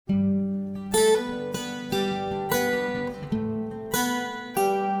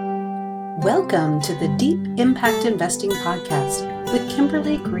Welcome to the Deep Impact Investing Podcast with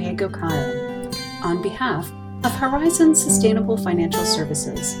Kimberly Griego-Kyle on behalf of Horizon Sustainable Financial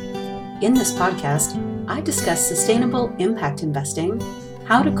Services. In this podcast, I discuss sustainable impact investing,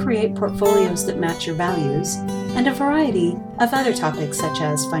 how to create portfolios that match your values, and a variety of other topics such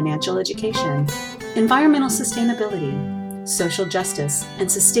as financial education, environmental sustainability, social justice,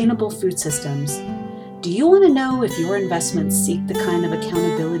 and sustainable food systems. Do you want to know if your investments seek the kind of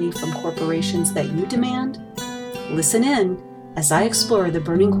accountability from corporations that you demand? Listen in as I explore the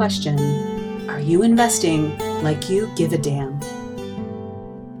burning question, are you investing like you give a damn?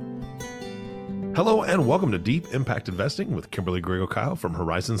 Hello and welcome to Deep Impact Investing with Kimberly Griego-Kyle from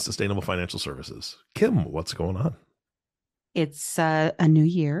Horizon Sustainable Financial Services. Kim, what's going on? It's a new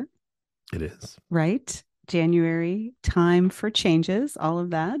year. It is. Right? January, time for changes, all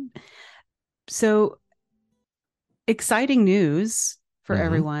of that. So exciting news for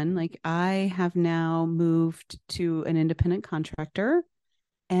everyone. Like, I have now moved to an independent contractor,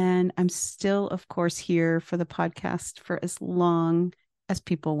 and I'm still, of course, here for the podcast for as long as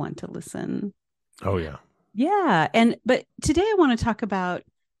people want to listen. Oh, yeah. Yeah. But today I want to talk about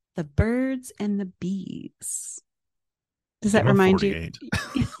the birds and the bees. Does that remind you?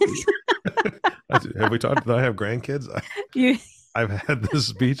 Have we talked that I have grandkids? I've had this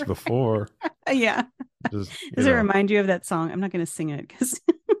speech before. Yeah. Does it remind you of that song? I'm not going to sing it because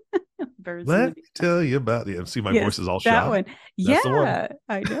birds. Let me tell you about the. See, my voice is all shot. That one. That's the one.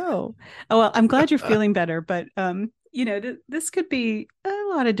 I know. Oh, well, I'm glad you're feeling better, but this could be a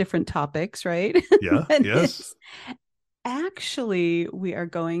lot of different topics, right? Yeah. Yes. Actually, we are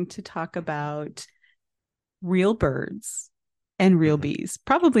going to talk about real birds and real bees,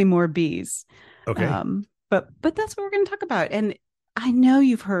 probably more bees. Okay. But that's what we're going to talk about. And I know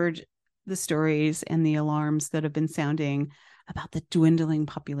you've heard the stories and the alarms that have been sounding about the dwindling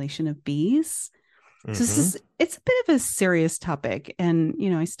population of bees. So it's a bit of a serious topic. And,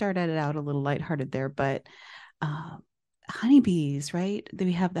 I started it out a little lighthearted there, but honeybees, right?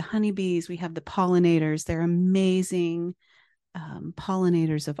 We have the honeybees, we have the pollinators. They're amazing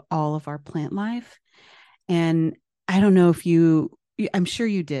pollinators of all of our plant life. And I don't know if I'm sure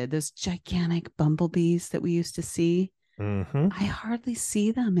you did, those gigantic bumblebees that we used to see. I hardly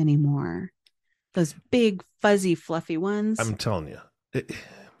see them anymore. Those big, fuzzy, fluffy ones. I'm telling you,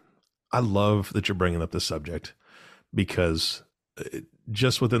 I love that you're bringing up this subject because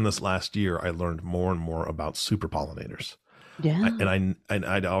just within this last year, I learned more and more about super pollinators. Yeah.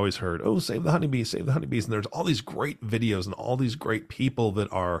 I'd always heard, save the honeybees, save the honeybees. And there's all these great videos and all these great people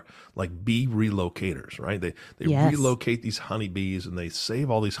that are like bee relocators, right? They relocate these honeybees and they save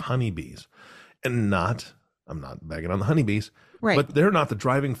all these honeybees. And I'm not bagging on the honeybees, right? But they're not the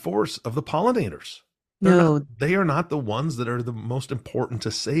driving force of the pollinators. They are not the ones that are the most important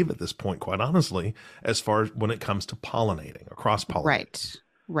to save at this point, quite honestly, as far as when it comes to pollinating or cross-pollinating.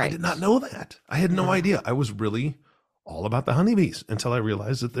 Right. I did not know that. I had no idea. I was really all about the honeybees until I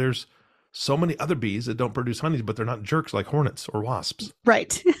realized that there's so many other bees that don't produce honey, but they're not jerks like hornets or wasps.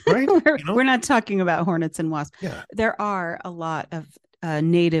 Right. We're not talking about hornets and wasps. Yeah. There are a lot of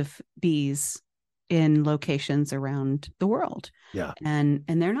native bees in locations around the world. Yeah. And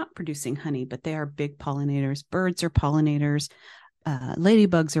they're not producing honey, but they are big pollinators. Birds are pollinators.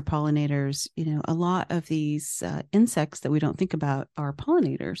 Ladybugs are pollinators. A lot of these insects that we don't think about are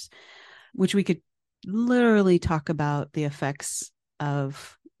pollinators, which we could literally talk about the effects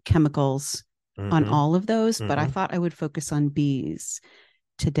of chemicals on all of those. But I thought I would focus on bees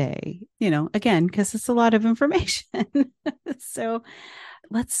today, again, because it's a lot of information. So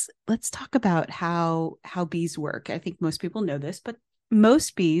let's talk about how bees work. I think most people know this, but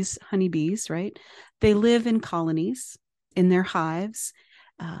most bees, honeybees, right? They live in colonies in their hives.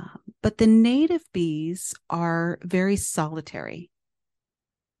 But the native bees are very solitary.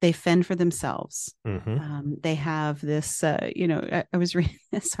 They fend for themselves. They have this, I was reading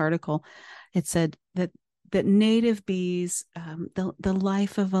this article. It said that native bees, the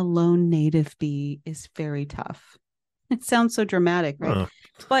life of a lone native bee is very tough. It sounds so dramatic, right?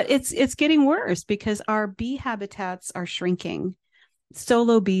 But it's getting worse because our bee habitats are shrinking.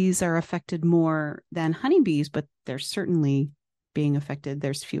 Solo bees are affected more than honeybees, but they're certainly being affected.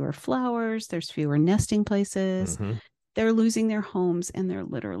 There's fewer flowers, there's fewer nesting places. They're losing their homes and they're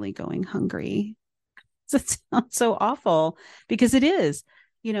literally going hungry. So it sounds so awful because it is.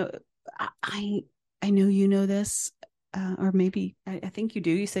 I know you know this, or maybe I think you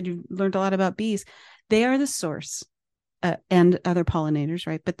do. You said you learned a lot about bees. They are the source. And other pollinators,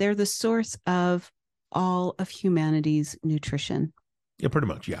 right? But they're the source of all of humanity's nutrition. Yeah, pretty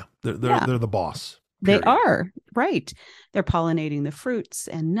much. Yeah, they're the boss. They period. are, right. They're pollinating the fruits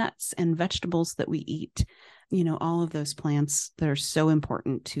and nuts and vegetables that we eat. All of those plants that are so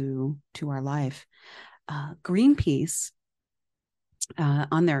important to our life. Greenpeace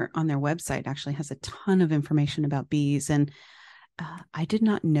on their website actually has a ton of information about bees, and I did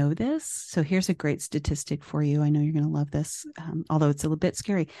not know this. So here's a great statistic for you. I know you're going to love this, although it's a little bit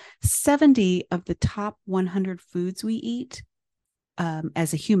scary. 70 of the top 100 foods we eat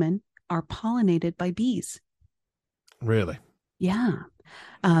as a human are pollinated by bees. Really? Yeah.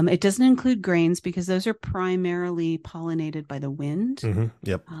 It doesn't include grains because those are primarily pollinated by the wind.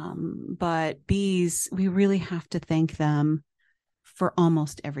 Yep. But bees, we really have to thank them for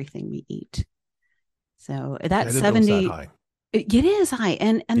almost everything we eat. So that I didn't know it was that 70, high. it is high.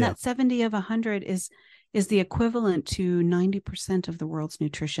 And Yeah. that 70 of 100 is the equivalent to 90% of the world's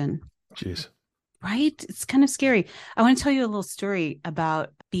nutrition. Jeez. Right? It's kind of scary. I want to tell you a little story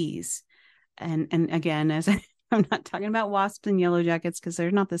about bees. And again, I'm not talking about wasps and yellow jackets because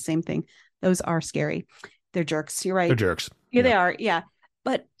they're not the same thing. Those are scary. They're jerks. You're right. They're jerks. Yeah, they are. Yeah.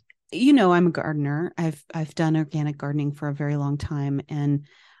 But I'm a gardener. I've done organic gardening for a very long time. And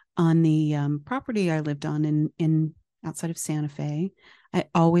on the property I lived on in outside of Santa Fe, I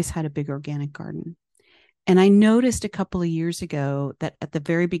always had a big organic garden. And I noticed a couple of years ago that at the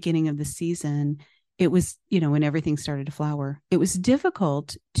very beginning of the season, it was, when everything started to flower, it was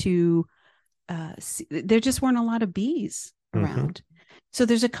difficult to there just weren't a lot of bees around. So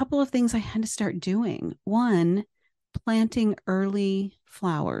there's a couple of things I had to start doing. One, planting early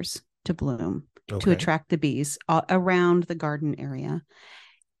flowers to bloom to attract the bees around the garden area.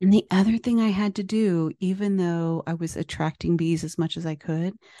 And the other thing I had to do, even though I was attracting bees as much as I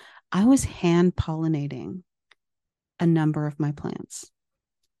could, I was hand pollinating a number of my plants.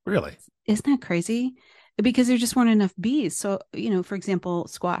 Really? Isn't that crazy? Because there just weren't enough bees. So, for example,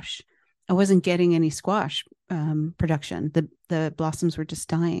 squash. I wasn't getting any squash production. The blossoms were just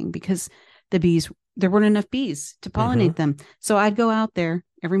dying because there weren't enough bees to pollinate them. So I'd go out there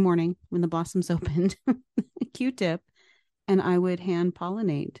every morning when the blossoms opened, Q-tip, and I would hand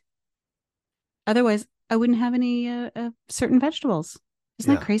pollinate. Otherwise, I wouldn't have any certain vegetables.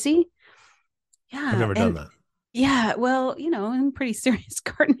 Isn't that crazy? Yeah. I've never done that. Yeah. Well, I'm a pretty serious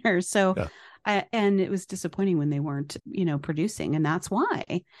gardener. So, and it was disappointing when they weren't, producing. And that's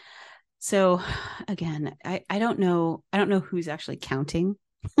why. So again, I don't know who's actually counting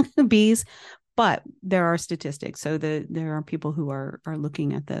bees, but there are statistics. So there are people who are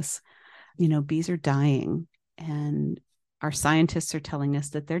looking at this. Bees are dying, and our scientists are telling us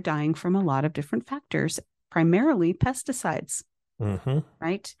that they're dying from a lot of different factors, primarily pesticides.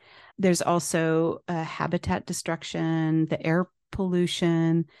 Right. There's also habitat destruction, the air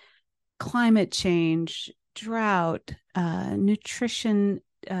pollution, climate change, drought, nutrition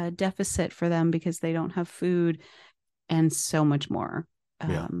deficit for them because they don't have food, and so much more.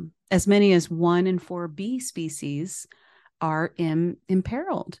 As many as 1 in 4 bee species are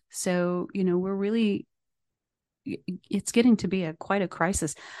imperiled. So, we're really, it's getting to be quite a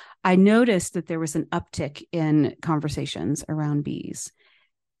crisis. I noticed that there was an uptick in conversations around bees.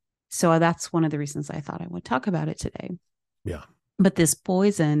 So that's one of the reasons I thought I would talk about it today. Yeah. But this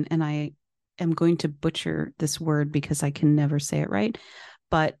poison, and I am going to butcher this word because I can never say it right,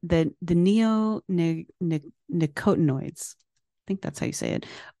 but the neonicotinoids, I think that's how you say it.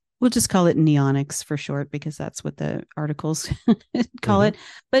 We'll just call it neonics for short because that's what the articles call it.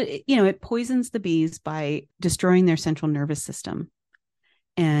 But, it poisons the bees by destroying their central nervous system.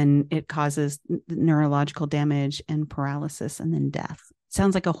 And it causes neurological damage and paralysis and then death.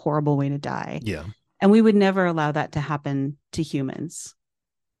 Sounds like a horrible way to die. Yeah. And we would never allow that to happen to humans.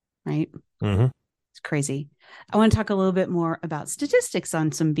 Right? It's crazy. I want to talk a little bit more about statistics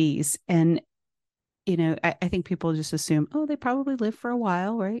on some bees. And, I think people just assume, they probably live for a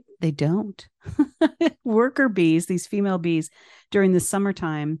while, right? They don't. Worker bees, these female bees, during the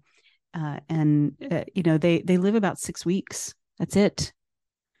summertime, they live about 6 weeks. That's it.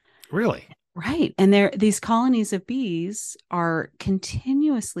 Really? Right. And these colonies of bees are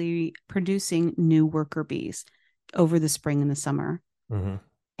continuously producing new worker bees over the spring and the summer.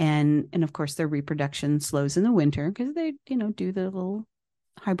 And of course, their reproduction slows in the winter because they, do the little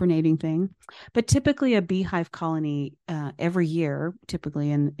hibernating thing. But typically a beehive colony every year,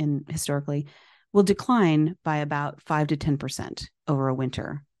 typically and historically, will decline by about 5 to 10% over a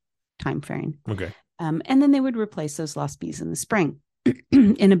winter time frame. Okay. And then they would replace those lost bees in the spring.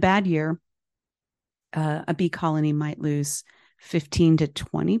 In a bad year, a bee colony might lose 15 to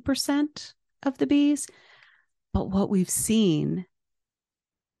 20% of the bees. But what we've seen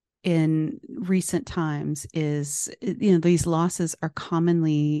in recent times is, these losses are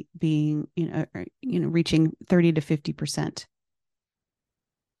commonly being, reaching 30 to 50%.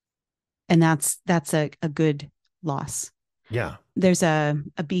 And that's a good loss. Yeah. There's a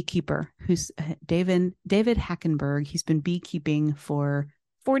beekeeper who's David Hackenberg. He's been beekeeping for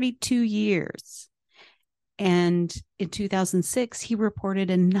 42 years. And in 2006, he reported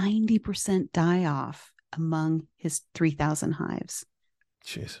a 90% die off among his 3,000 hives.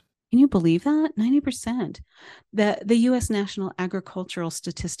 Jeez. Can you believe that? 90%. The U.S. National Agricultural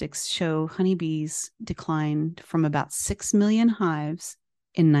Statistics show honeybees declined from about 6 million hives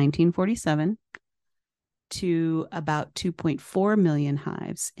in 1947 to about 2.4 million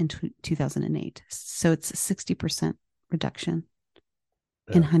hives in 2008. So it's a 60% reduction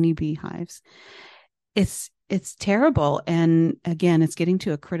in honeybee hives. It's terrible. And again, it's getting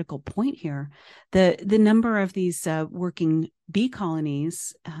to a critical point here. The number of these working bee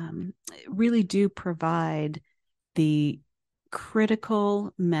colonies really do provide the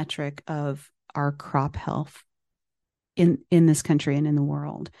critical metric of our crop health in this country and in the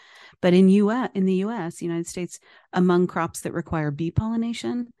world. But in the US, United States, among crops that require bee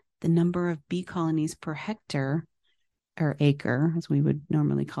pollination, the number of bee colonies per hectare or acre, as we would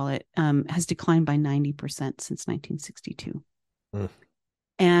normally call it, has declined by 90% since 1962.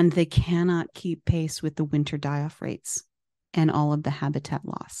 And they cannot keep pace with the winter die-off rates and all of the habitat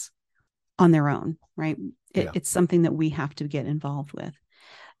loss on their own, right? It's something that we have to get involved with.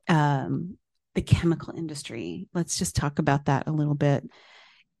 The chemical industry, let's just talk about that a little bit.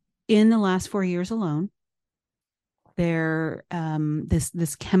 In the last 4 years alone,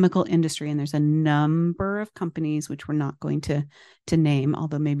 this chemical industry, and there's a number of companies which we're not going to name,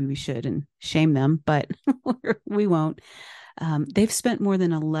 although maybe we should and shame them, but we won't. They've spent more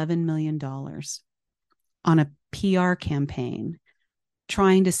than $11 million on a PR campaign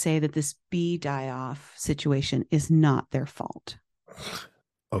trying to say that this bee die-off situation is not their fault.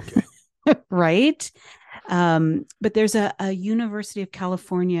 Okay. Right? But there's a University of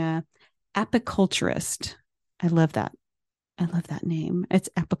California apiculturist. I love that name. It's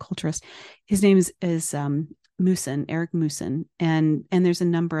apiculturist. His name is Moosen, Eric Moosen. And there's a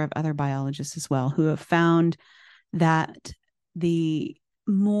number of other biologists as well who have found that the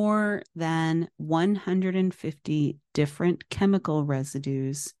more than 150 different chemical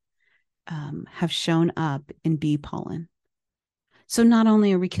residues have shown up in bee pollen. So not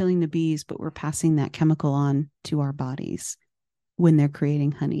only are we killing the bees, but we're passing that chemical on to our bodies when they're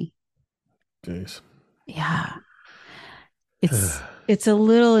creating honey. Jeez. Yeah. It's a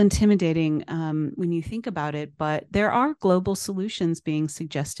little intimidating when you think about it, but there are global solutions being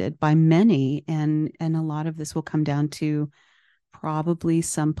suggested by many, and a lot of this will come down to probably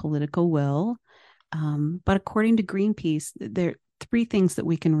some political will. But according to Greenpeace, there are 3 things that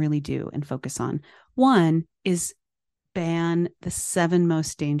we can really do and focus on. One is ban the 7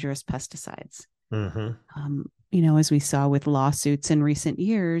 most dangerous pesticides. As we saw with lawsuits in recent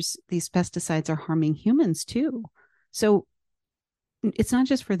years, these pesticides are harming humans too. So it's not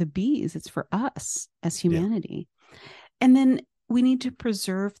just for the bees, it's for us as humanity. And then we need to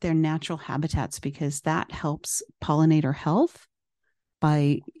preserve their natural habitats, because that helps pollinator health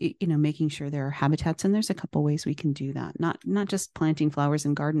by, making sure there are habitats. And there's a couple ways we can do that. Not just planting flowers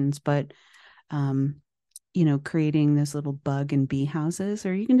in gardens, but, creating those little bug and bee houses,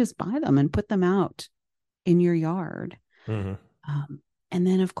 or you can just buy them and put them out in your yard. And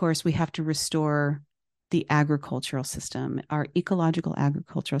then, of course, we have to restore the agricultural system. Our ecological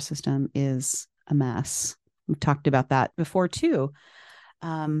agricultural system is a mess. We've talked about that before too.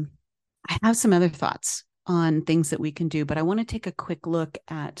 I have some other thoughts on things that we can do, but I want to take a quick look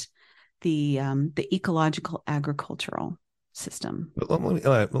at the ecological agricultural system. But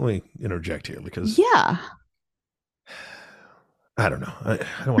let me interject here, because I don't know. I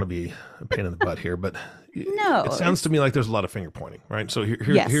don't want to be a pain in the butt here, but no, it sounds to me like there's a lot of finger pointing, right? So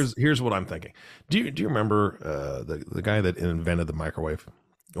here's what I'm thinking. Do you remember the guy that invented the microwave,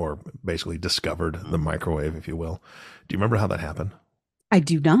 or basically discovered the microwave, if you will? Do you remember how that happened? I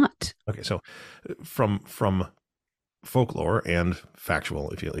do not. Okay, so from folklore and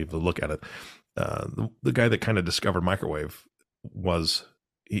factual, if you look at it, the guy that kind of discovered microwave was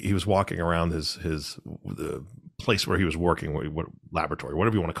he was walking around the place where he was working, what laboratory,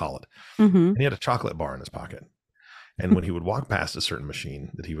 whatever you want to call it, and he had a chocolate bar in his pocket. And when he would walk past a certain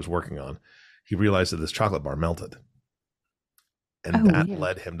machine that he was working on, he realized that this chocolate bar melted, and that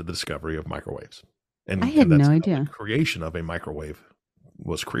led him to the discovery of microwaves. And I had no idea. The creation of a microwave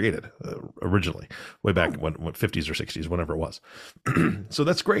was created originally, way back when 50s or 60s, whenever it was. So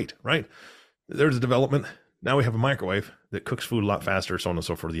that's great, right? There's a development. Now we have a microwave that cooks food a lot faster, so on and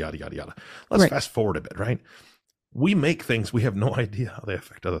so forth, yada, yada, yada. Let's fast forward a bit, right? We make things, we have no idea how they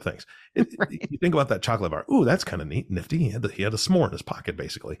affect other things. You think about that chocolate bar. Ooh, that's kind of neat, nifty. He had a s'more in his pocket,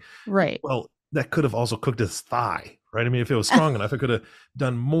 basically. Right. Well, that could have also cooked his thigh, right? I mean, if it was strong enough, it could have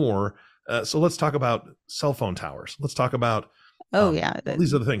done more. So let's talk about cell phone towers. Let's talk about all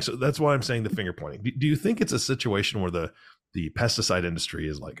these other things. So that's why I'm saying the finger pointing. Do you think it's a situation where the pesticide industry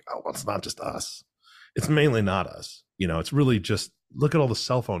is like, oh, well, it's not just us. It's mainly not us. It's really just look at all the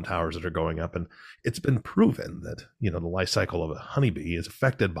cell phone towers that are going up. And it's been proven that, the life cycle of a honeybee is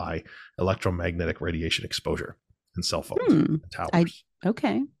affected by electromagnetic radiation exposure in cell phones and towers.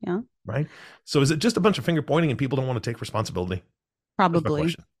 Okay. Yeah. Right. So is it just a bunch of finger pointing and people don't want to take responsibility?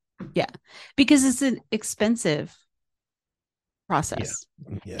 Probably. Yeah. Because it's an expensive process.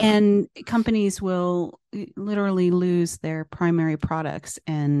 Yeah. And companies will literally lose their primary products.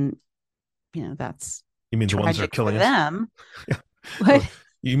 And, that's you mean the ones that are killing them. Yeah. What?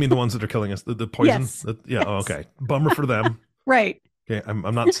 You mean the ones that are killing us? The poison? Yes. Yes. Oh, okay. Bummer for them. Right. Okay. I'm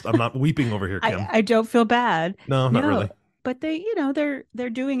not weeping over here, Kim. I don't feel bad. No, not really. But they, they're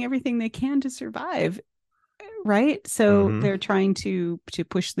doing everything they can to survive. Right. So they're trying to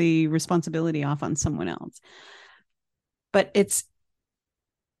push the responsibility off on someone else. But it's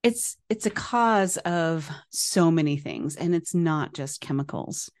a cause of so many things, and it's not just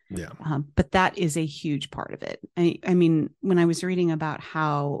chemicals. Yeah. But that is a huge part of it. I mean, when I was reading about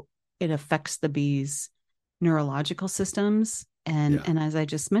how it affects the bees' neurological systems, and as I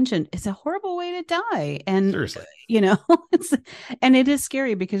just mentioned, it's a horrible way to die. And seriously, and it is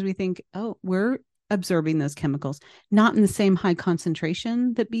scary because we think, oh, we're absorbing those chemicals, not in the same high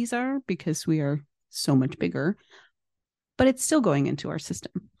concentration that bees are because we are so much bigger, but it's still going into our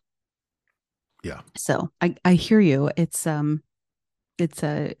system. Yeah. So I hear you. It's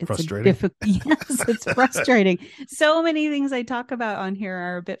frustrating. Yes, it's frustrating. So many things I talk about on here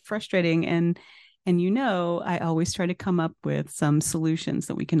are a bit frustrating, and I always try to come up with some solutions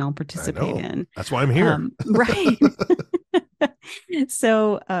that we can all participate in. That's why I'm here. Right.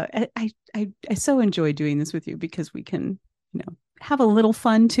 So I so enjoy doing this with you because we can, have a little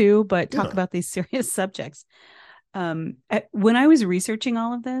fun too, but talk about these serious subjects. When I was researching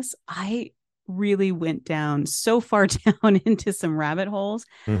all of this, I really went down so far down into some rabbit holes,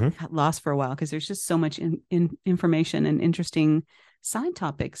 got lost for a while because there's just so much information and interesting side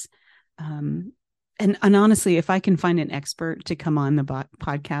topics. And honestly, if I can find an expert to come on the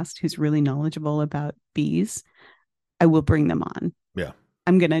podcast who's really knowledgeable about bees, I will bring them on. Yeah.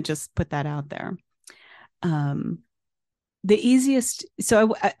 I'm going to just put that out there. The easiest.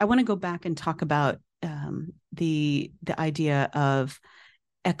 So I want to go back and talk about the idea of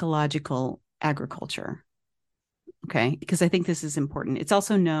ecological agriculture. Okay. Because I think this is important. It's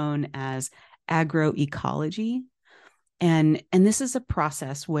also known as agroecology. And this is a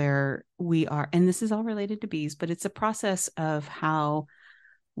process where we are, and this is all related to bees, but it's a process of how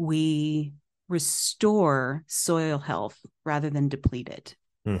we restore soil health rather than deplete it.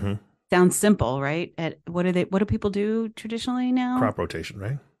 Sounds simple, right? What do people do traditionally now? Crop rotation,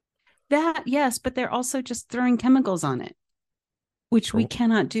 right? That, yes, but they're also just throwing chemicals on it, which we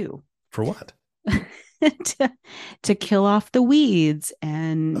cannot do. For what? to kill off the weeds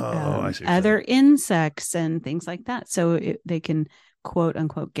and other insects and things like that, so they can quote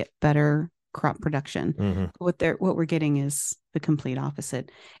unquote get better crop production. What we're getting is the complete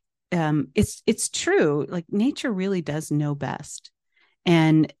opposite. It's true. Like nature really does know best,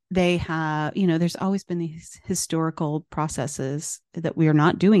 and they have, there's always been these historical processes that we are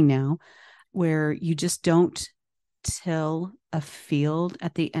not doing now, where you just don't till a field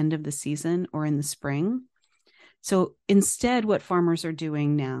at the end of the season or in the spring. So instead, what farmers are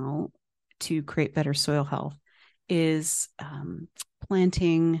doing now to create better soil health is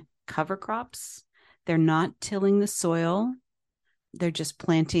planting cover crops. They're not tilling the soil. They're just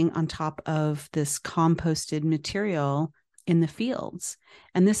planting on top of this composted material in the fields.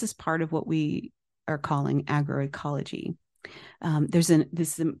 And this is part of what we are calling agroecology.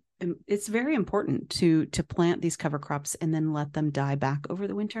 It's very important to plant these cover crops and then let them die back over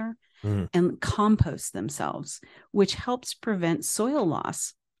the winter and compost themselves, which helps prevent soil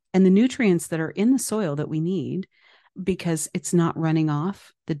loss and the nutrients that are in the soil that we need, because it's not running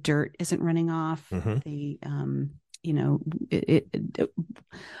off. The dirt isn't running off. The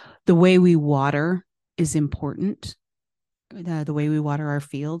way we water is important. The way we water our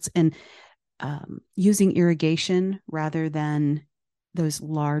fields, and using irrigation rather than those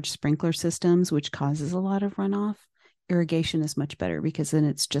large sprinkler systems, which causes a lot of runoff. Irrigation is much better because then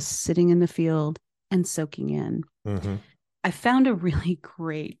it's just sitting in the field and soaking in. I found a really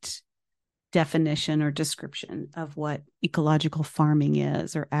great definition or description of what ecological farming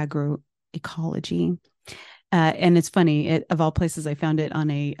is, or agroecology. And it's funny, of all places, I found it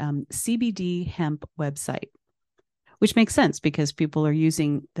on a CBD hemp website, which makes sense because people are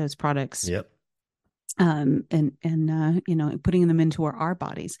using those products. Yep. And putting them into our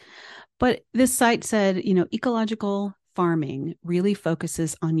bodies. But this site said, ecological farming really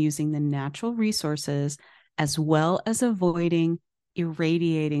focuses on using the natural resources as well as avoiding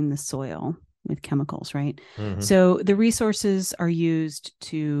irradiating the soil with chemicals, right? Mm-hmm. So the resources are used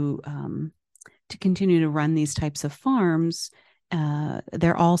to continue to run these types of farms.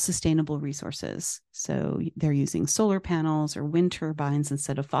 They're all sustainable resources. So they're using solar panels or wind turbines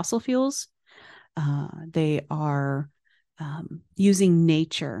instead of fossil fuels. They are using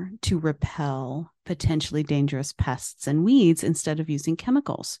nature to repel potentially dangerous pests and weeds instead of using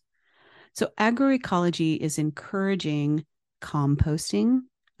chemicals. So agroecology is encouraging composting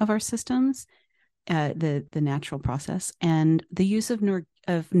of our systems, the natural process, and the use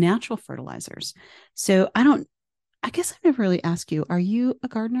of natural fertilizers. So I guess I've never really asked you, are you a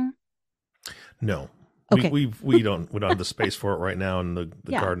gardener? No. Okay. We don't have the space for it right now, and the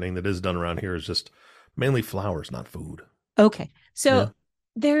gardening that is done around here is just mainly flowers, not food. Okay. So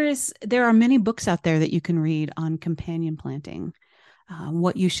there are many books out there that you can read on companion planting,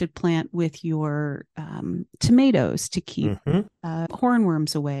 what you should plant with your tomatoes to keep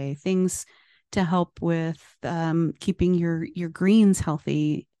hornworms away, things to help with keeping your greens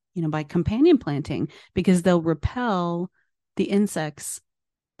healthy, by companion planting, because they'll repel the insects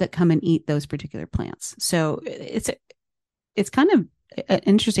that come and eat those particular plants. So it's kind of an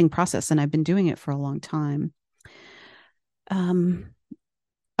interesting process, and I've been doing it for a long time.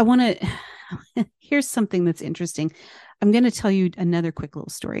 I want to, here's something that's interesting. I'm going to tell you another quick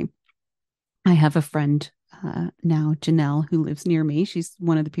little story. I have a friend now, Janelle, who lives near me. She's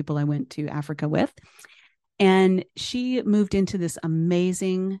one of the people I went to Africa with. And she moved into this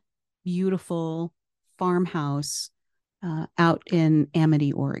amazing, beautiful farmhouse out in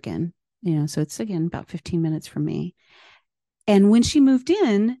Amity, Oregon. So it's, again, about 15 minutes from me. And when she moved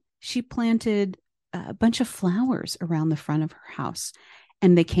in, she planted a bunch of flowers around the front of her house,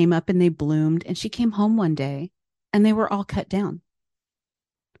 and they came up and they bloomed. And she came home one day and they were all cut down.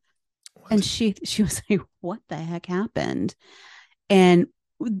 What? And she was like, what the heck happened? And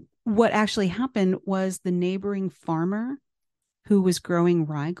what actually happened was the neighboring farmer who was growing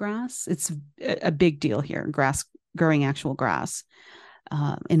ryegrass. It's a big deal here, growing actual grass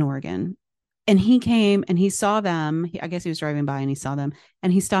in Oregon. And he came and he saw them. I guess he was driving by and he saw them,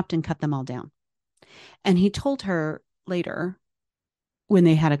 and he stopped and cut them all down. And he told her later, when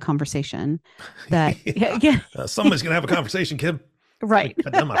they had a conversation, that somebody's gonna have a conversation, Kim. Right.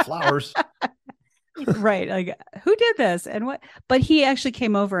 Cut down my flowers. Right. Like, who did this and what? But he actually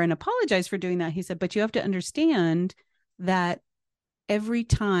came over and apologized for doing that. He said, but you have to understand that every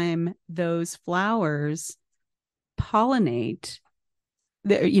time those flowers pollinate,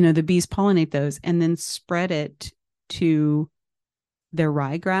 the bees pollinate those and then spread it to their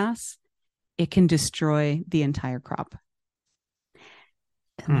ryegrass, it can destroy the entire crop.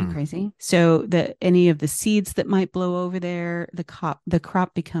 Isn't that crazy? So any of the seeds that might blow over there, the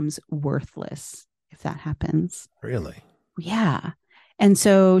crop becomes worthless if that happens. Really? Yeah. And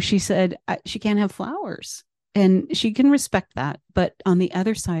so she said she can't have flowers, and she can respect that. But on the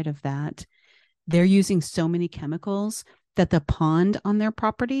other side of that, they're using so many chemicals that the pond on their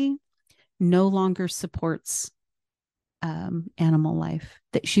property no longer supports animal life.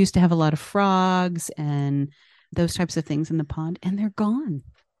 That she used to have a lot of frogs and those types of things in the pond, and they're gone.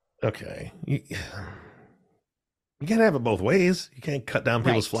 Okay. You can't have it both ways. You can't cut down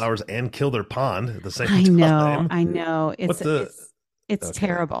people's flowers and kill their pond at the same time. I know. It's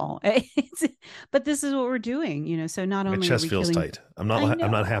terrible. But this is what we're doing, so not only my chest feels tight. I'm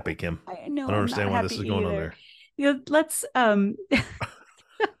not happy, Kim. I know. I don't understand why this is going on there. Let's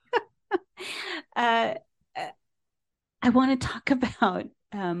I want to talk about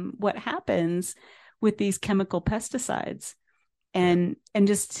what happens with these chemical pesticides. And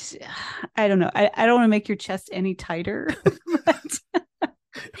just, I don't know. I don't want to make your chest any tighter. But,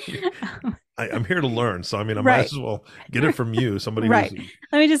 I'm here to learn. So, I mean, I might as well get it from you. Somebody right.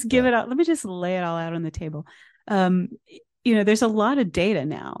 Let me just give it out. Let me just lay it all out on the table. There's a lot of data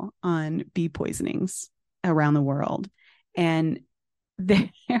now on bee poisonings around the world. And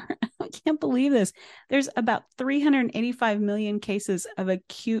I can't believe this. There's about 385 million cases of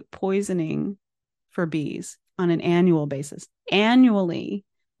acute poisoning for bees on an annual basis. Annually,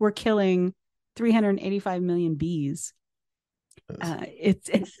 we're killing 385 million bees. I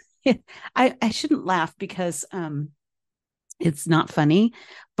shouldn't laugh because It's not funny,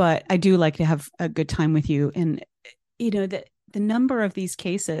 but I do like to have a good time with you. And, the number of these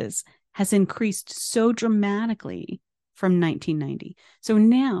cases has increased so dramatically from 1990. So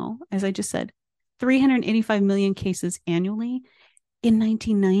now, as I just said, 385 million cases annually. In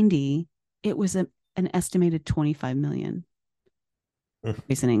 1990, it was an estimated 25 million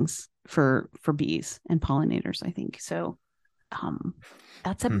poisonings for bees and pollinators, I think. So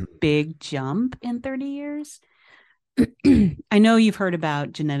that's a big jump in 30 years. I know you've heard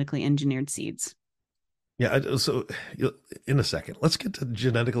about genetically engineered seeds. Yeah. So in a second, let's get to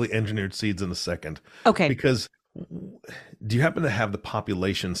genetically engineered seeds in a second. Okay. Because do you happen to have the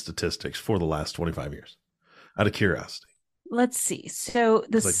population statistics for the last 25 years out of curiosity? Let's see. So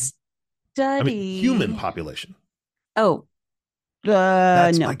the study, human population. Oh,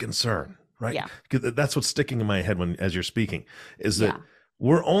 that's no. my concern, right? Yeah. That's what's sticking in my head as you're speaking, is that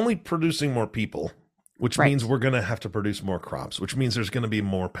we're only producing more people, which means we're going to have to produce more crops, which means there's going to be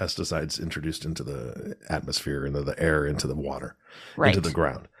more pesticides introduced into the atmosphere, into the air, into the water, into the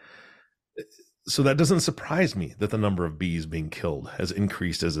ground. So that doesn't surprise me that the number of bees being killed has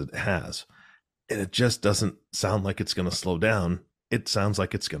increased as it has. And it just doesn't sound like it's going to slow down. It sounds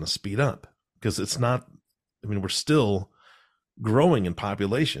like it's going to speed up, because it's not, we're still growing in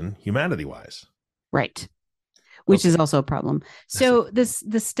population humanity wise. Right. Which is also a problem. So the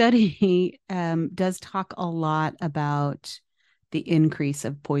study does talk a lot about the increase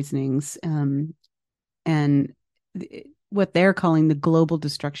of poisonings and what they're calling the global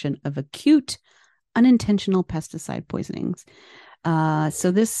destruction of acute unintentional pesticide poisonings.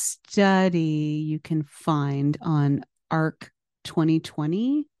 So this study you can find on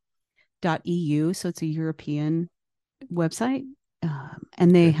arc2020.eu. So it's a European website.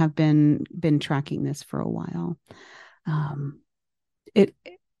 And they have been tracking this for a while.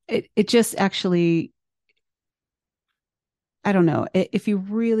 It just actually, I don't know, if you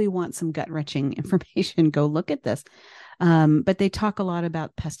really want some gut-wrenching information, go look at this. But they talk a lot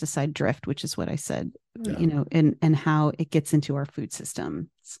about pesticide drift, which is what I said, and how it gets into our food systems.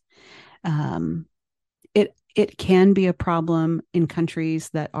 It can be a problem in countries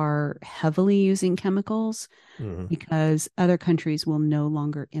that are heavily using chemicals, because other countries will no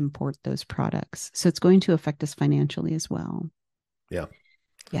longer import those products. So it's going to affect us financially as well. Yeah.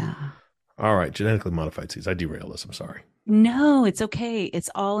 Yeah. All right. Genetically modified seeds. I derailed this. I'm sorry. No, it's okay.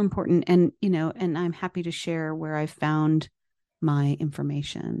 It's all important. And, and I'm happy to share where I found my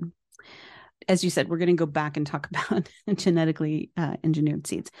information. As you said, we're going to go back and talk about genetically engineered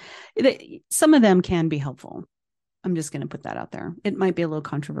seeds. Some of them can be helpful. I'm just going to put that out there. It might be a little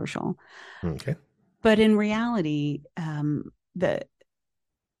controversial. Okay. But in reality, they've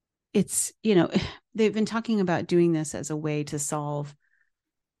been talking about doing this as a way to solve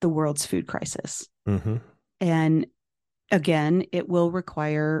the world's food crisis. And again, it will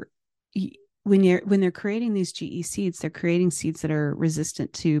require, when they're creating these GE seeds, they're creating seeds that are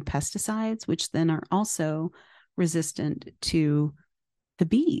resistant to pesticides, which then are also resistant to the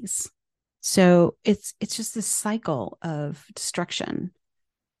bees. So it's just this cycle of destruction.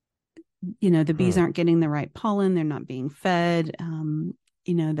 The bees aren't getting the right pollen; they're not being fed.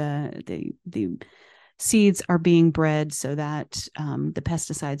 The seeds are being bred so that the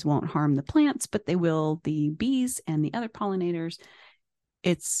pesticides won't harm the plants, but they will the bees and the other pollinators.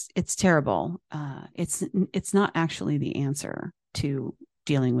 It's terrible. It's not actually the answer to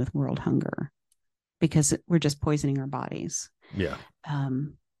dealing with world hunger, because we're just poisoning our bodies. Yeah.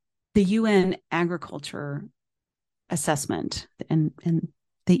 The UN agriculture assessment, and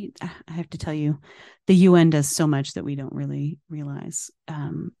I have to tell you, the UN does so much that we don't really realize.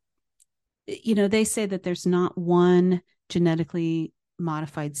 They say that there's not one genetically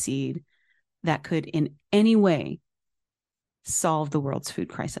modified seed that could in any way solve the world's food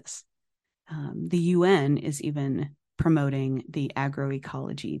crisis. The UN is even promoting the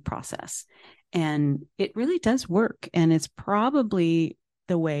agroecology process, and it really does work. And it's probably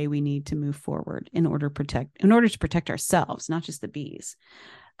the way we need to move forward in order to protect ourselves, not just the bees.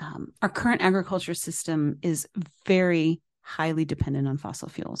 Our current agriculture system is very highly dependent on fossil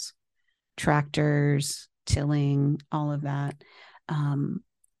fuels, tractors, tilling, all of that.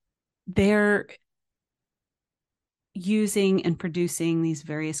 They're using and producing these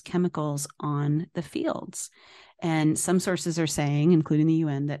various chemicals on the fields. And some sources are saying, including the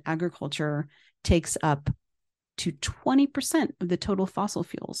UN, that agriculture takes up to 20% of the total fossil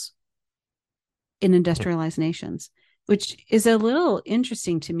fuels in industrialized nations, which is a little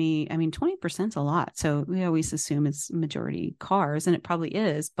interesting to me. 20% is a lot. So we always assume it's majority cars, and it probably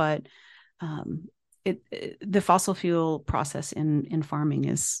is, but the fossil fuel process in farming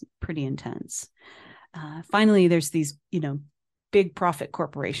is pretty intense. Finally, there's these, big profit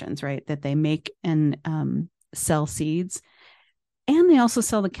corporations, right? That they make and sell seeds, and they also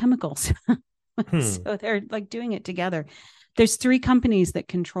sell the chemicals. So they're like doing it together. There's 3 companies that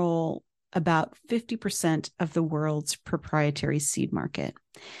control about 50% of the world's proprietary seed market.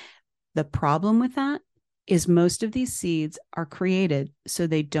 The problem with that is most of these seeds are created so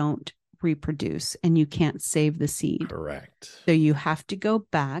they don't reproduce, and you can't save the seed. Correct. So you have to go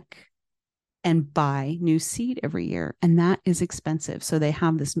back and buy new seed every year, and that is expensive. So they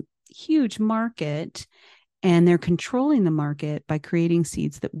have this huge market, and they're controlling the market by creating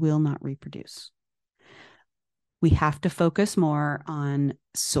seeds that will not reproduce. We have to focus more on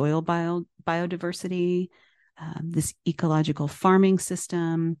soil biodiversity, this ecological farming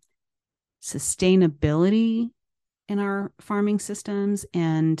system, sustainability in our farming systems,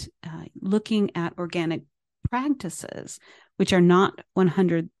 and looking at organic practices, which are not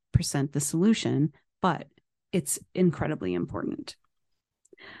 100% the solution, but it's incredibly important.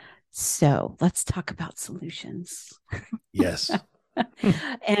 So let's talk about solutions. Yes.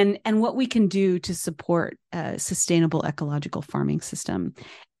 and what we can do to support a sustainable ecological farming system.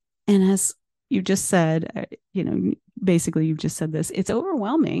 And as you just said, basically you've just said this, it's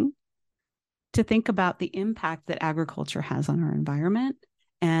overwhelming to think about the impact that agriculture has on our environment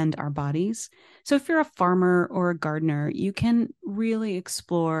and our bodies. So if you're a farmer or a gardener, you can really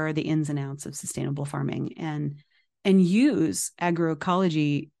explore the ins and outs of sustainable farming and use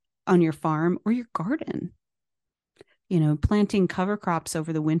agroecology on your farm or your garden. Planting cover crops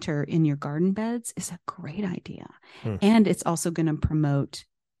over the winter in your garden beds is a great idea. And it's also going to promote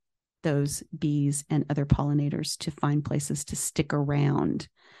those bees and other pollinators to find places to stick around.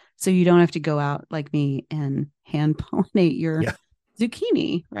 So you don't have to go out like me and hand pollinate your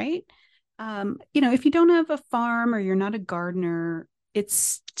zucchini, right? If you don't have a farm or you're not a gardener, it's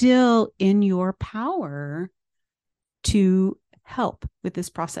still in your power to help with this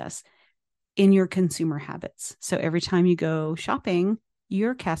process in your consumer habits. So every time you go shopping,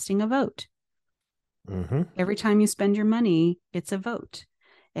 you're casting a vote. Every time you spend your money, it's a vote.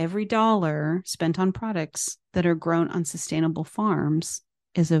 Every dollar spent on products that are grown on sustainable farms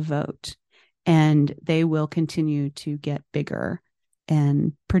is a vote, and they will continue to get bigger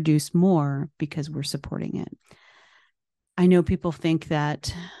and produce more because we're supporting it. I know people think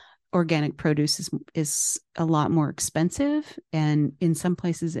that organic produce is a lot more expensive, and in some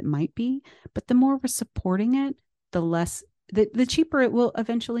places it might be, but the more we're supporting it, the cheaper it will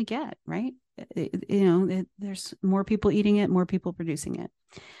eventually get, right? There's more people eating it, more people producing it.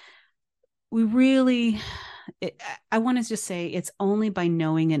 I want to just say it's only by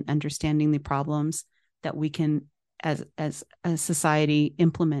knowing and understanding the problems that we can, as a society,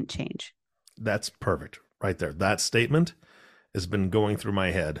 implement change. That's perfect right there. That statement has been going through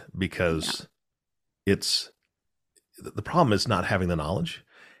my head because the problem is not having the knowledge,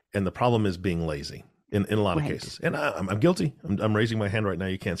 and the problem is being lazy in a lot of cases. And I'm guilty. I'm raising my hand right now.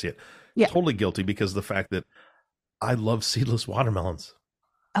 You can't see it. Yeah. Totally guilty, because the fact that I love seedless watermelons.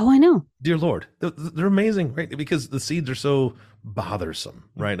 Oh, I know. Dear Lord, they're amazing, right? Because the seeds are so bothersome,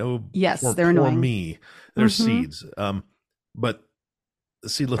 right? Oh, yes, they're annoying. For me, they're seeds. But the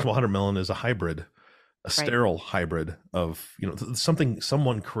seedless watermelon is a hybrid, sterile hybrid of something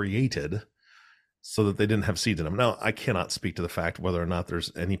someone created so that they didn't have seeds in them. Now, I cannot speak to the fact whether or not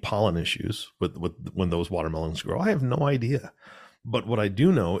there's any pollen issues with when those watermelons grow. I have no idea. But what I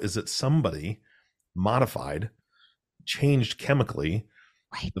do know is that somebody changed chemically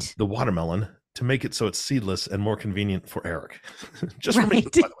the watermelon to make it so it's seedless and more convenient for Eric. Just for me,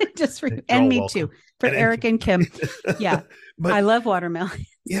 and me welcome. Too. For Eric and Kim. Yeah. But I love watermelon.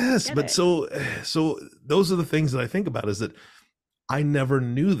 Yes, but so those are the things that I think about, is that I never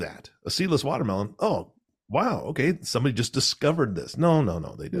knew that. A seedless watermelon, oh, wow, okay, somebody just discovered this. No,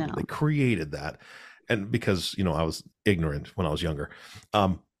 they didn't. No. They created that. And because, I was ignorant when I was younger.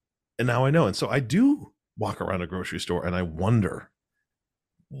 And now I know. And so I do walk around a grocery store and I wonder,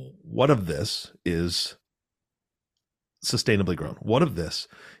 what of this is sustainably grown? What of this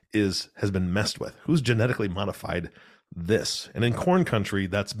has been messed with? Who's genetically modified this? And in corn country,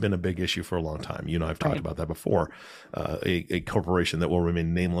 that's been a big issue for a long time. I've talked about that before. A corporation that will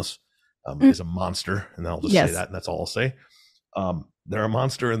remain nameless is a monster, and I'll just say that, and that's all I'll say. They're a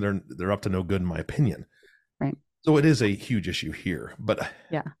monster, and they're up to no good, in my opinion. Right. So it is a huge issue here, but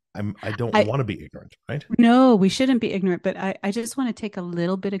yeah. I don't want to be ignorant, right? No, we shouldn't be ignorant, but I just want to take a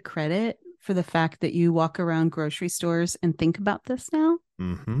little bit of credit for the fact that you walk around grocery stores and think about this now.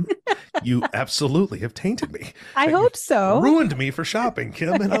 Mm-hmm. You absolutely have tainted me. I You've hope so. ruined me for shopping,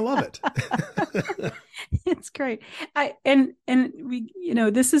 Kim, and I love it. It's great. And we,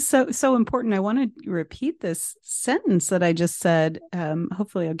 this is so important. I want to repeat this sentence that I just said.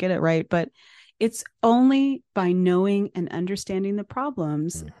 Hopefully I'll get it right, but it's only by knowing and understanding the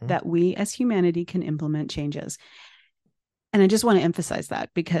problems that we as humanity can implement changes. And I just want to emphasize that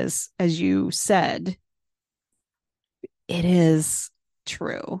because, as you said, it is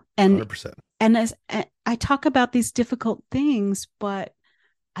true. And 100%. And as I talk about these difficult things, but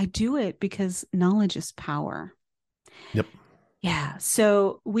I do it because knowledge is power. Yep. Yeah.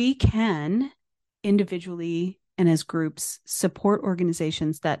 So we can individually and as groups support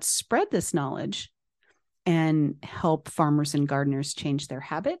organizations that spread this knowledge and help farmers and gardeners change their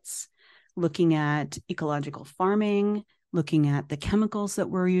habits, looking at ecological farming, looking at the chemicals that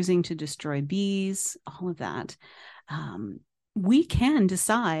we're using to destroy bees, all of that. We can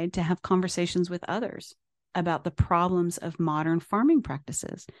decide to have conversations with others about the problems of modern farming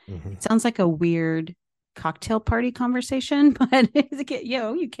practices. It sounds like a weird cocktail party conversation, but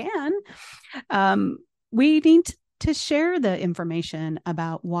you can. We need to share the information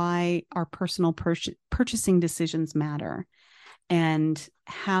about why our personal purchasing decisions matter and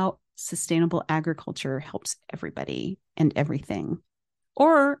how sustainable agriculture helps everybody and everything.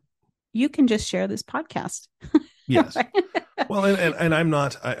 Or you can just share this podcast. Yes. Well, and I'm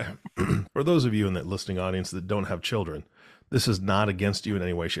not, for those of you in that listening audience that don't have children, this is not against you in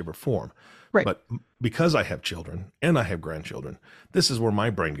any way, shape, or form. Right. But because I have children and I have grandchildren, this is where my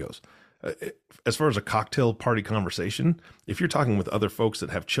brain goes. As far as a cocktail party conversation, if you're talking with other folks that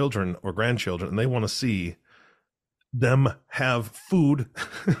have children or grandchildren and they want to see them have food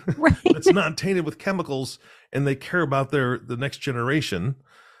right. that's not tainted with chemicals and they care about the next generation,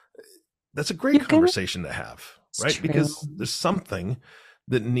 that's a great conversation to have, right? Because there's something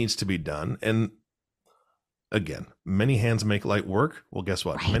that needs to be done. And again, many hands make light work. Well, guess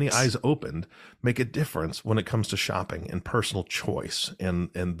what? Right. Many eyes opened make a difference when it comes to shopping and personal choice and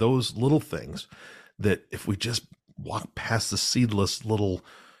those little things that if we just walk past the seedless little,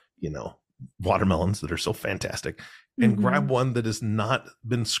 watermelons that are so fantastic and grab one that has not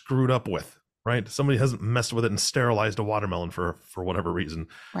been screwed up with, right? Somebody hasn't messed with it and sterilized a watermelon for whatever reason.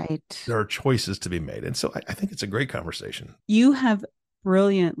 Right. There are choices to be made. And so I think it's a great conversation. You have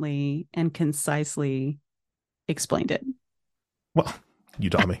brilliantly and concisely explained it. Well,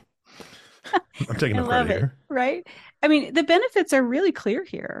 you taught me. I'm taking the credit here. Right. I mean, the benefits are really clear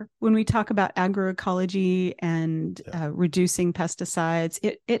here when we talk about agroecology and reducing pesticides.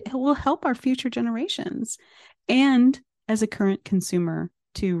 It will help our future generations and as a current consumer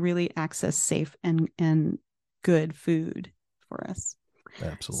to really access safe and good food for us.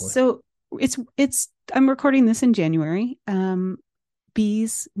 Absolutely. So I'm recording this in January. Native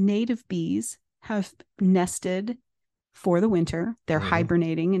bees have nested for the winter. They're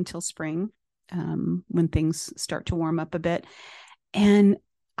hibernating until spring, when things start to warm up a bit. And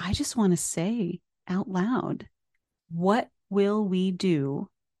I just want to say out loud, what will we do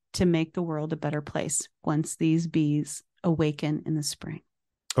to make the world a better place once these bees awaken in the spring?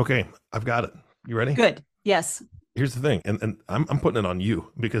 Okay, I've got it. You ready? Good. Yes. Here's the thing, and I'm putting it on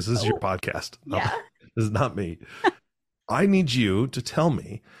you because this is your podcast. Yeah. This is not me. I need you to tell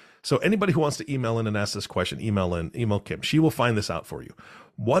me. So anybody who wants to email in and ask this question, email Kim. She will find this out for you.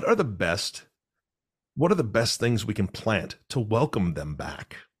 What are the best things we can plant to welcome them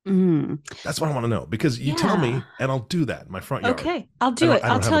back? That's what I want to know, because you tell me and I'll do that in my front yard. Okay, I'll do it.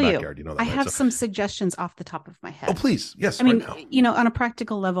 I'll tell you. I have right? some suggestions off the top of my head. Oh, please. Yes. I mean, on a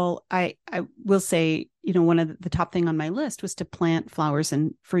practical level, I will say, one of the top thing on my list was to plant flowers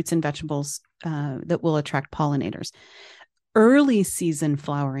and fruits and vegetables that will attract pollinators. Early season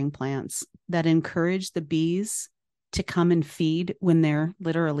flowering plants that encourage the bees to come and feed when they're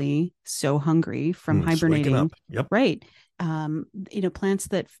literally so hungry from hibernating. Yep. Right. Plants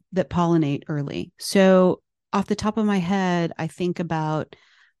that pollinate early. So off the top of my head, I think about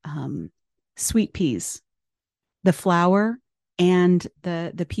sweet peas, the flower and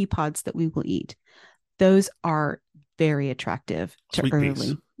the pea pods that we will eat. Those are very attractive to sweet early.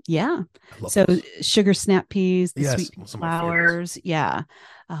 Peas. Yeah. So those. Sugar snap peas, the sweet flowers. Yeah.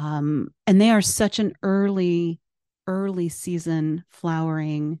 And they are such an early season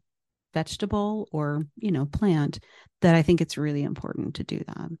flowering vegetable or, plant that I think it's really important to do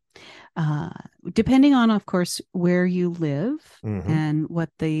that. Depending on, of course, where you live and what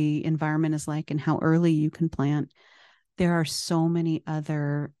the environment is like and how early you can plant, there are so many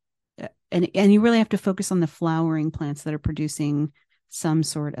other, and you really have to focus on the flowering plants that are producing some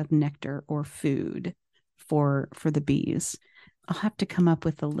sort of nectar or food for the bees. I'll have to come up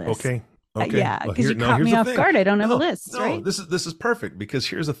with a list. Okay. Okay. Yeah, Well, because you caught me off guard. I don't have a list, right? This is perfect, because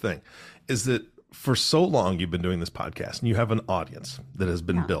here's the thing, is that for so long you've been doing this podcast and you have an audience that has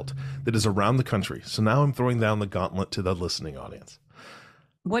been built that is around the country. So now I'm throwing down the gauntlet to the listening audience.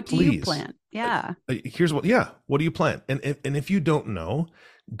 What do you plan? Yeah. Here's what do you plan? And if you don't know,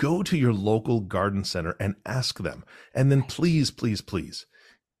 go to your local garden center and ask them. And then please, please, please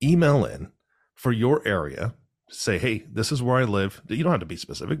email in for your area. Say, hey, this is where I live. You don't have to be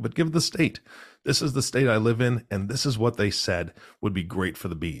specific, but give the state. This is the state I live in, and this is what they said would be great for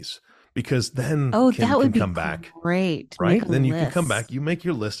the bees. Because then Kim that would can come back. Great. Right? Then you can come back. You make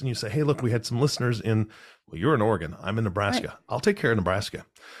your list and you say, hey, look, we had some listeners in, well, you're in Oregon. I'm in Nebraska. Right. I'll take care of Nebraska.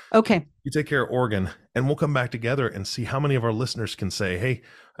 Okay. You take care of Oregon, and we'll come back together and see how many of our listeners can say, hey,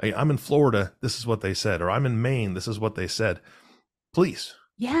 I'm in Florida. This is what they said. Or I'm in Maine. This is what they said. Please.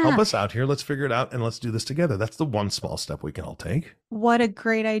 Yeah. Help us out here. Let's figure it out and let's do this together. That's the one small step we can all take. What a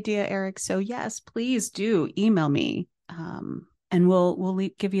great idea, Eric. So yes, please do email me. And we'll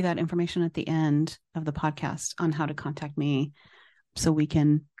give you that information at the end of the podcast on how to contact me so we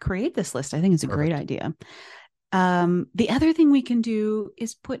can create this list. I think it's a great idea. The other thing we can do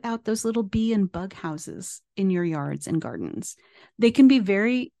is put out those little bee and bug houses in your yards and gardens. They can be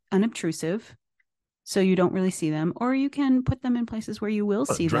very unobtrusive, so you don't really see them, or you can put them in places where you will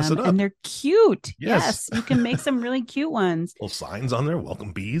see them, and they're cute. Yes, you can make some really cute ones. Little signs on there,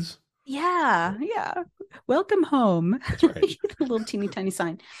 welcome bees. Yeah. Welcome home. That's right. A little teeny tiny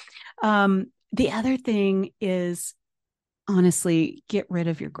sign. The other thing is, honestly, get rid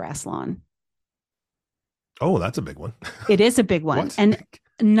of your grass lawn. Oh, that's a big one. It is a big one. And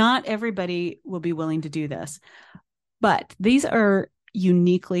not everybody will be willing to do this, but these are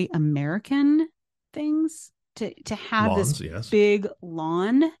uniquely American things to have Lawns, this big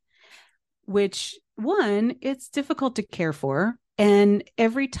lawn, which one, it's difficult to care for. And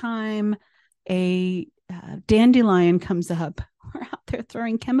every time a dandelion comes up, we're out there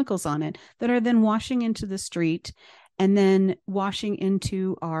throwing chemicals on it that are then washing into the street and then washing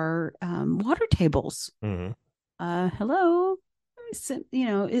into our water tables. Mm-hmm. Hello, so,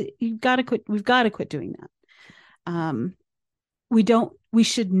 you've got to quit. We've got to quit doing that. We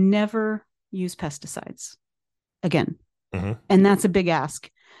should never use pesticides again. Mm-hmm. And that's a big ask,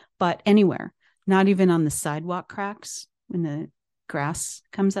 but anywhere, not even on the sidewalk cracks when the grass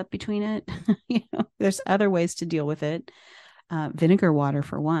comes up between it. There's other ways to deal with it. Vinegar water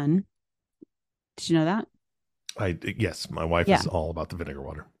for one. Did you know that? Yes, my wife is all about the vinegar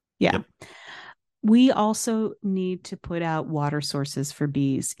water. Yeah. Yep. We also need to put out water sources for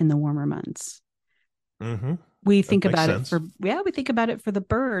bees in the warmer months. Mm-hmm. We think about it for the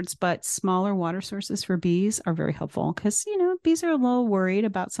birds, but smaller water sources for bees are very helpful because, bees are a little worried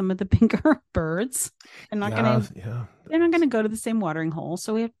about some of the bigger birds. They're not going to go to the same watering hole.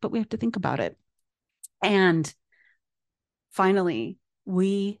 So we have to think about it. And finally,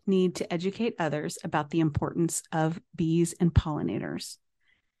 we need to educate others about the importance of bees and pollinators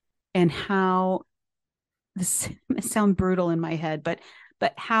and how this sounds brutal in my head, but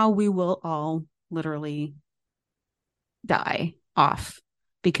how we will all literally die off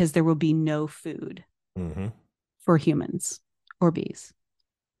because there will be no food for humans or bees,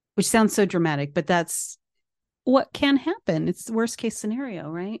 which sounds so dramatic, but that's what can happen. It's the worst case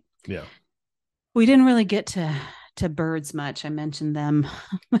scenario, right? Yeah. We didn't really get to birds much. I mentioned them.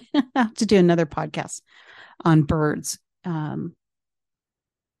 I have to do another podcast on birds. And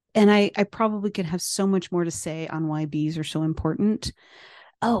I probably could have so much more to say on why bees are so important.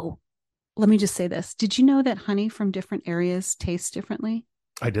 Oh, let me just say this. Did you know that honey from different areas tastes differently?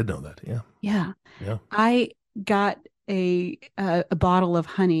 I did know that. Yeah. Yeah. I got a bottle of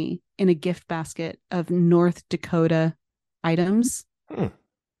honey in a gift basket of North Dakota items.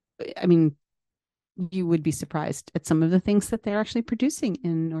 I mean, you would be surprised at some of the things that they're actually producing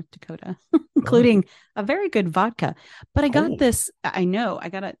in North Dakota, including a very good vodka. But I got this, I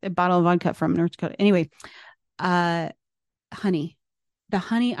got a bottle of vodka from North Dakota. Anyway, honey. The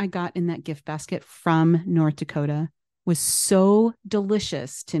honey I got in that gift basket from North Dakota was so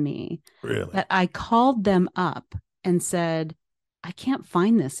delicious to me that I called them up and said, I can't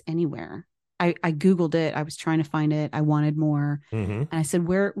find this anywhere. I Googled it. I was trying to find it. I wanted more. Mm-hmm. And I said,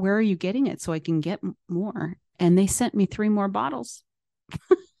 where are you getting it so I can get more? And they sent me 3 more bottles.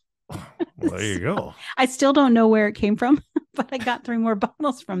 Well, there you go. I still don't know where it came from, but I got 3 more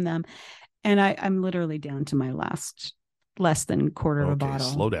bottles from them. And I'm literally down to my less than quarter of a bottle.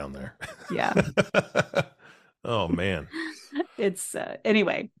 Slow down there. Yeah. Oh man. It's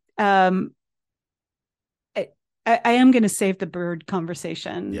anyway. I am going to save the bird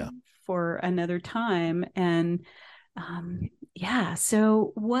conversation for another time. And Yeah.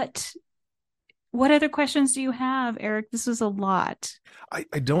 So what other questions do you have, Eric? This was a lot. I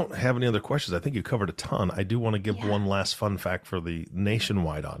don't have any other questions. I think you covered a ton. I do want to give Yeah. one last fun fact for the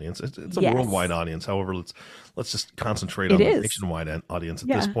nationwide audience. It's a Yes, worldwide audience. However, let's just concentrate it on the is. nationwide audience at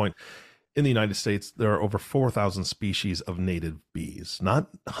this Yeah. point. In the United States, there are over 4,000 species of native bees, not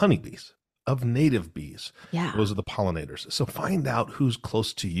honeybees, of native bees. Yeah. Those are the pollinators. So find out who's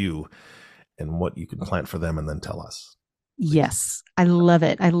close to you and what you can plant for them, and then tell us. Please. Yes. I love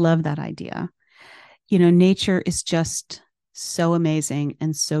it. I love that idea. Nature is just so amazing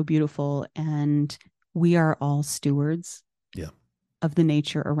and so beautiful. And we are all stewards of the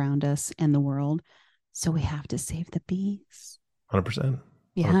nature around us and the world. So we have to save the bees. 100%.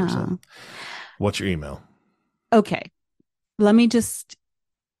 100%. Yeah. What's your email? Okay. Let me just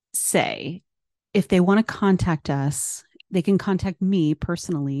say, if they want to contact us, they can contact me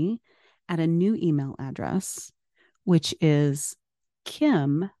personally at a new email address, which is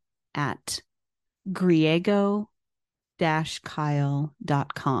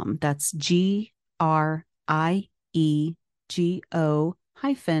kim@griego-kyle.com. That's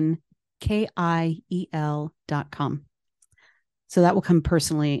GRIEGO-KIEL.com. So that will come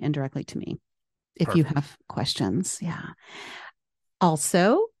personally and directly to me if Perfect. You have questions. Yeah.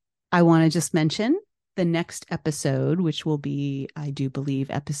 Also, I want to just mention the next episode, which will be, I do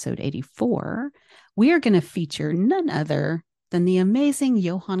believe, episode 84. We are going to feature none other than the amazing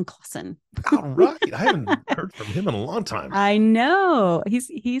Johan Clausen. All right. I haven't heard from him in a long time. I know.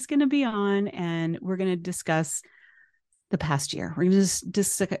 He's going to be on, and we're going to discuss the past year. We're going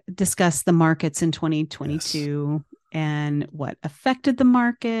to discuss the markets in 2022 and what affected the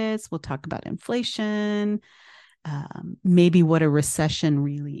markets. We'll talk about inflation, maybe what a recession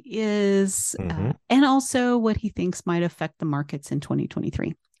really is, and also what he thinks might affect the markets in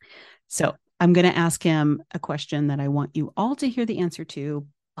 2023. So I'm going to ask him a question that I want you all to hear the answer to,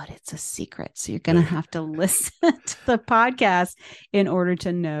 but it's a secret. So you're going to have to listen to the podcast in order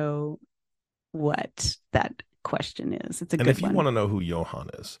to know what that question is. It's a good one. And if you want to know who Johan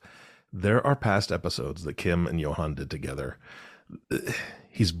is, there are past episodes that Kim and Johan did together.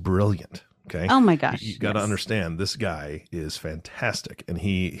 He's brilliant. Okay. Oh my gosh. You got to understand, this guy is fantastic. And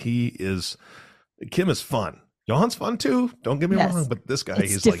Kim is fun. Johan's fun too. Don't get me wrong, but this guy,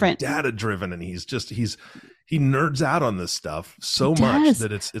 he's different. Like data driven, and he nerds out on this stuff so much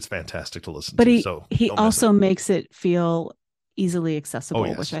that it's fantastic to listen to. He also makes it feel easily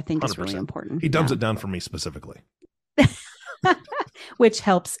accessible, which I think 100%. Is really important. He dumbs it down for me specifically. Which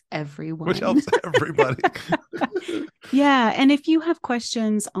helps everyone. Which helps everybody. Yeah. And if you have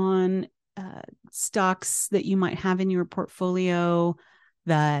questions on stocks that you might have in your portfolio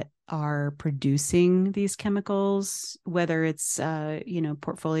that are producing these chemicals, whether it's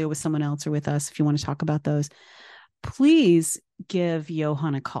portfolio with someone else or with us, if you want to talk about those, please give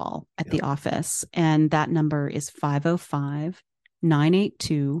Johan a call at the office. And that number is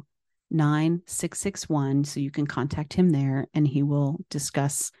 505-982-9661. So you can contact him there, and he will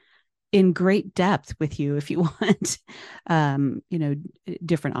discuss in great depth with you if you want,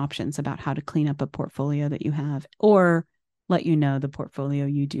 different options about how to clean up a portfolio that you have, or let you know the portfolio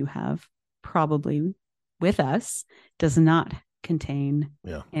you do have probably with us does not contain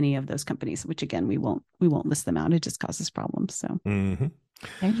any of those companies, which again, we won't list them out. It just causes problems. So there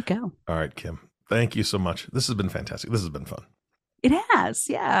you go. All right, Kim, thank you so much. This has been fantastic. This has been fun. It has.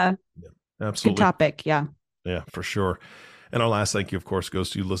 Yeah. Absolutely. Good topic. Yeah, for sure. And our last thank you, of course, goes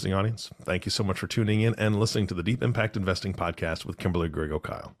to you, listening audience. Thank you so much for tuning in and listening to the Deep Impact Investing Podcast with Kimberly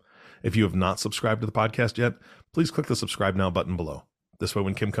Griego-Kyle. If you have not subscribed to the podcast yet, please click the subscribe now button below. This way,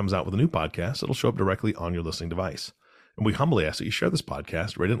 when Kim comes out with a new podcast, it'll show up directly on your listening device. And we humbly ask that you share this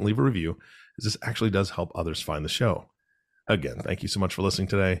podcast, rate it, and leave a review, as this actually does help others find the show. Again, thank you so much for listening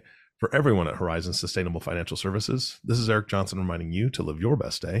today. For everyone at Horizon Sustainable Financial Services, this is Eric Johnson reminding you to live your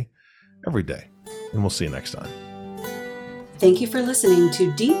best day every day. And we'll see you next time. Thank you for listening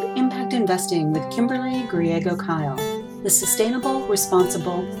to Deep Impact Investing with Kimberly Griego-Kyle, the sustainable,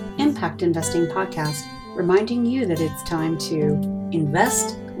 responsible impact investing podcast, reminding you that it's time to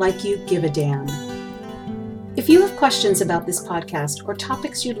invest like you give a damn. If you have questions about this podcast or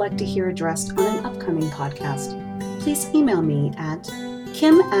topics you'd like to hear addressed on an upcoming podcast, please email me at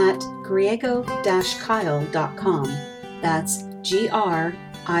kim@griego-kyle.com. That's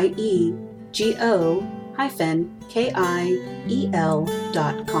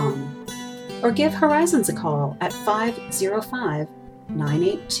GRIEGO-KIEL.com. Or give Horizons a call at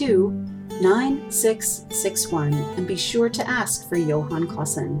 505-982-9661 and be sure to ask for Johan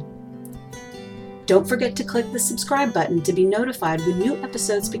Clausen. Don't forget to click the subscribe button to be notified when new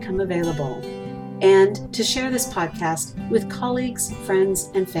episodes become available. and to share this podcast with colleagues, friends,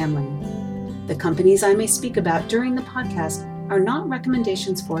 and family. The companies I may speak about during the podcast are not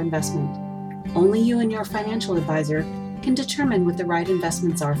recommendations for investment. Only you and your financial advisor can determine what the right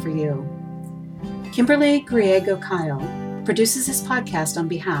investments are for you. Kimberly Griego-Kyle produces this podcast on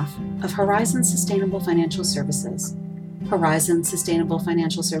behalf of Horizon Sustainable Financial Services. Horizon Sustainable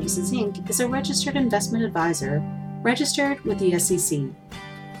Financial Services, Inc. is a registered investment advisor registered with the SEC.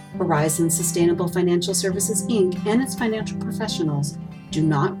 Horizon Sustainable Financial Services, Inc. and its financial professionals do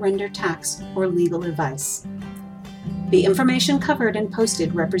not render tax or legal advice. The information covered and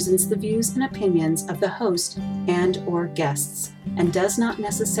posted represents the views and opinions of the host and/or guests and does not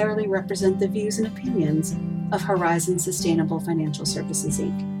necessarily represent the views and opinions of Horizon Sustainable Financial Services,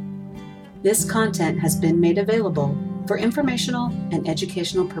 Inc. This content has been made available for informational and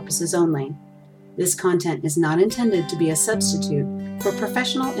educational purposes only. This content is not intended to be a substitute for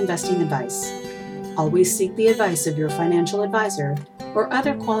professional investing advice. Always seek the advice of your financial advisor or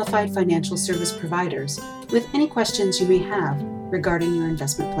other qualified financial service providers with any questions you may have regarding your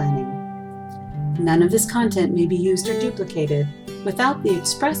investment planning. None of this content may be used or duplicated without the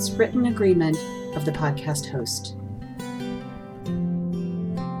express written agreement of the podcast host.